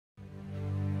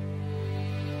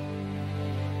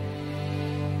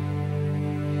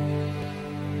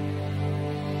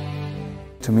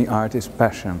To me, art is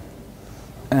passion.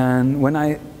 And when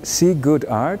I see good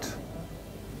art,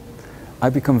 I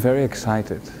become very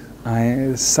excited.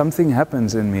 Something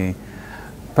happens in me.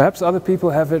 Perhaps other people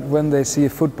have it when they see a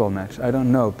football match, I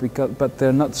don't know, but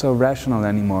they're not so rational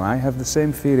anymore. I have the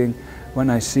same feeling when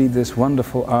I see this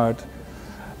wonderful art.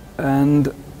 And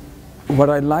what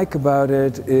I like about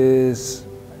it is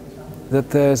that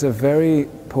there's a very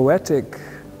poetic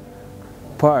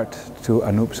part to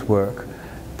Anup's work.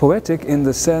 Poetic in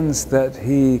the sense that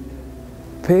he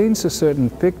paints a certain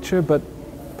picture, but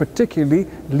particularly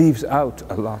leaves out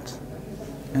a lot.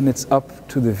 And it's up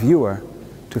to the viewer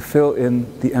to fill in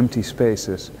the empty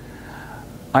spaces.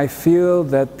 I feel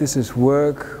that this is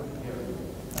work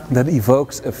that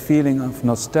evokes a feeling of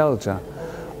nostalgia,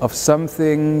 of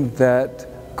something that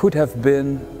could have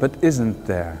been but isn't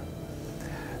there.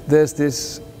 There's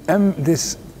this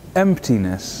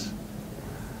emptiness,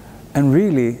 and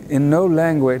really in no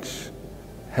language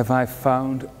have I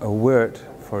found a word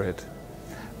for it.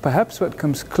 Perhaps what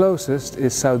comes closest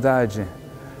is saudade.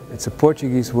 It's a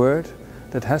Portuguese word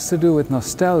that has to do with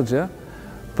nostalgia,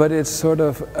 but it's sort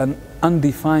of an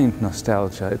undefined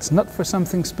nostalgia. It's not for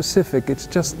something specific, it's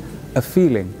just a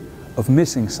feeling of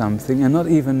missing something and not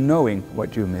even knowing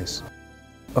what you miss.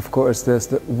 Of course, there's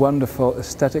the wonderful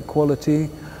aesthetic quality,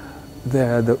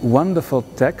 there are the wonderful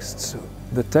texts.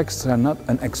 The texts are not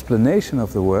an explanation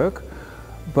of the work,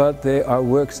 but they are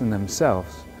works in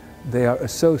themselves. They are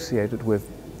associated with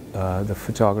the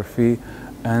photography,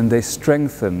 and they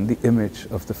strengthen the image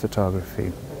of the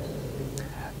photography.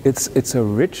 It's a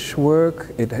rich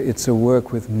work, it's a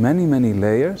work with many, many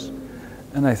layers,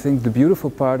 and I think the beautiful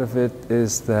part of it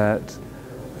is that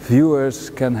viewers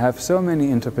can have so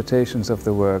many interpretations of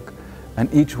the work,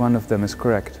 and each one of them is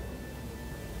correct.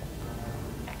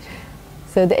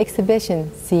 So the exhibition,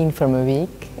 Seen from a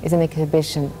Week, is an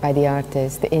exhibition by the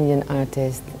artist, the Indian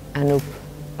artist Anup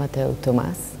Mathew,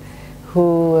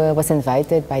 who was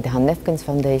invited by the Han Nefkens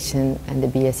Foundation and the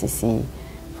BACC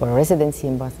for a residency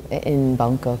in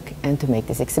Bangkok and to make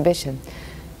this exhibition.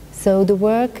 So the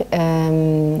work,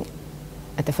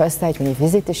 at the first sight when you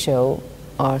visit the show,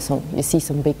 you see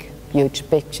some big, huge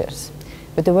pictures.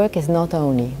 But the work is not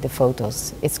only the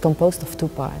photos, it's composed of two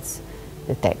parts,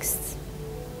 the texts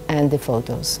and the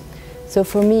photos. So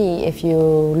for me, if you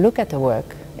look at the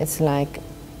work, it's like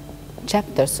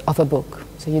chapters of a book.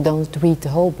 So you don't read the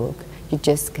whole book. You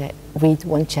just read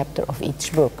one chapter of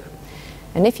each book.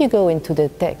 And if you go into the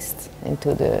text,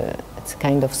 it's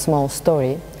kind of small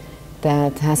story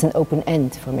that has an open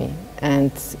end for me,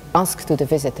 and ask to the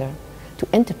visitor to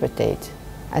interpret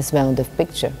as well the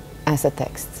picture as a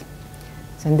text.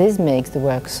 So this makes the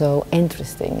work so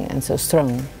interesting and so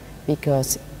strong,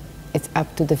 because it's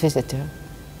up to the visitor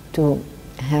to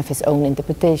have his own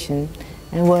interpretation.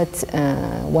 And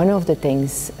one of the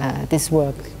things this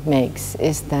work makes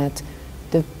is that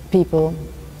the people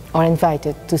are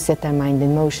invited to set their mind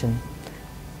in motion.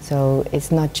 So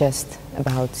it's not just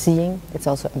about seeing, it's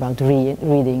also about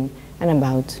reading and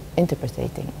about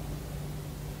interpreting.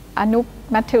 Anup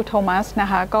Mathew นะ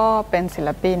คะก็เป็นศิล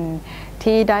ปิน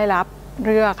ที่ได้รับเ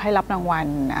ลือกให้รับรางวัล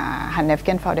Han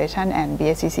Nefkens Foundation and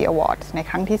BACC Awards ใน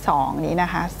ครั้งที่2นี้น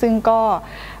ะคะซึ่งก็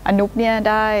อนุปเนี่ย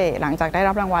ได้หลังจากได้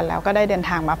รับรางวัลแล้วก็ได้เดิน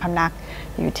ทางมาพำนัก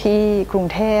อยู่ที่กรุง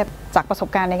เทพจากประสบ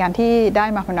การณ์ในการที่ได้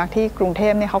มาพำนักที่กรุงเท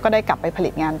พเนี่ยเขาก็ได้กลับไปผลิ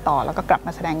ตงานต่อแล้วก็กลับม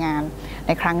าแสดงงานใ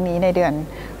นครั้งนี้ในเดือน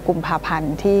กุมภาพัน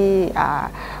ธ์ที่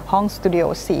ห้องสตูดิโอ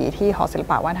 4 ที่หอศิล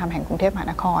ปะวัฒนธรรมแห่งกรุงเทพมหา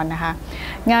นครนะคะ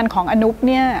งานของอนุป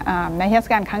เนี่ยในเทศ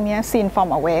กาลครั้งนี้ Seen from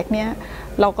a Week เนี่ย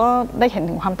เราก็ได้เห็น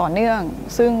ถึงความต่อเนื่อง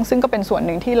ซึ่งก็เป็นส่วนห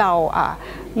นึ่งที่เรา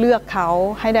เลือกเขา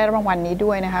ให้ได้รางวัลนี้ด้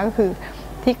วยนะคะก็คือ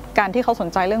การที่เขาสน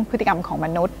ใจเรื่องพฤติกรรมของม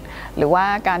นุษย์หรือว่า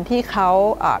การที่เขา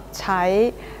ใช้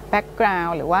แบ็กกราว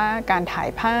ด์หรือว่าการถ่าย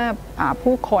ภาพ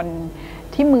ผู้คน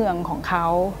ที่เมืองของเขา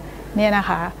เนี่ยนะ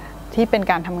คะที่เป็น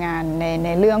การทำงานใน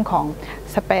เรื่องของ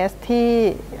สเปซที่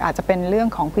อาจจะเป็นเรื่อง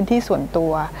ของพื้นที่ส่วนตั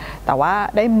วแต่ว่า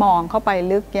ได้มองเข้าไป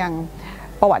ลึกยัง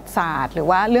ประวัติศาสตร์หรือ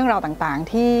ว่าเรื่องราวต่าง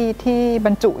ๆที่บ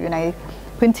รรจุอยู่ใน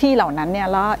พื้นที่เหล่านั้นเนี่ย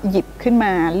แล้วหยิบขึ้นม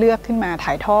าเลือกขึ้นมาถ่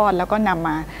ายทอดแล้วก็นำม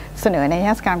าเสนอในเท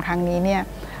ศกาลครั้งนี้เนี่ย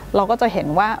เราก็จะเห็น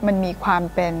ว่ามันมีความ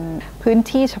เป็นพื้น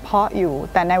ที่เฉพาะอยู่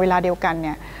แต่ในเวลาเดียวกันเ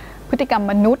นี่ยพฤติกรรม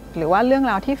มนุษย์หรือว่าเรื่อง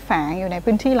ราวที่แฝงอยู่ใน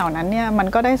พื้นที่เหล่านั้นเนี่ยมัน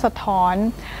ก็ได้สะท้อน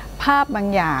ภาพบาง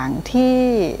อย่าง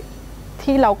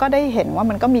ที่เราก็ได้เห็นว่า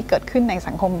มันก็มีเกิดขึ้นใน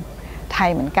สังคมไทย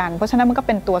เหมือนกันเพราะฉะนั้นมันก็เ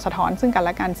ป็นตัวสะท้อนซึ่งกันแ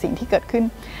ละกันสิ่งที่เกิดขึ้น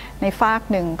ในฟาก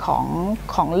หนึ่ง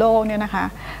ของโลกเนี่ยนะคะ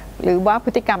หรือว่าพ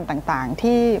ฤติกรรมต่างๆ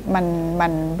ที่มั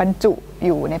นบรรจุอ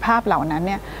ยู่ในภาพเหล่านั้นเ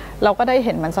นี่ยเราก็ได้เ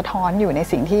ห็นมันสะท้อนอยู่ใน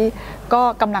สิ่งที่ก็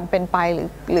กำลังเป็นไป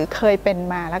หรือเคยเป็น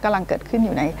มาและกำลังเกิดขึ้นอ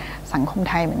ยู่ในสังคม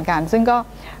ไทยเหมือนกันซึ่งก็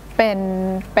เ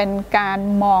ป็นการ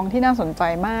มองที่น่าสนใจ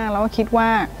มากแล้วก็คิดว่า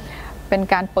เป็น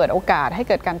การเปิดโอกาสให้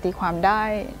เกิดการตีความได้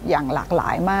อย่างหลากหลา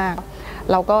ยมาก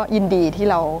เราก็ยินดีที่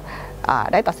เรา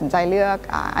ได้ตัดสินใจเลือก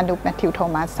อนุป แมทธิว โท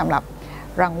มัสสำหรับ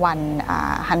รางวัล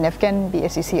Han Nefkens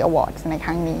BACC Awards ในค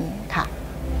รั้งนี้ค่ะ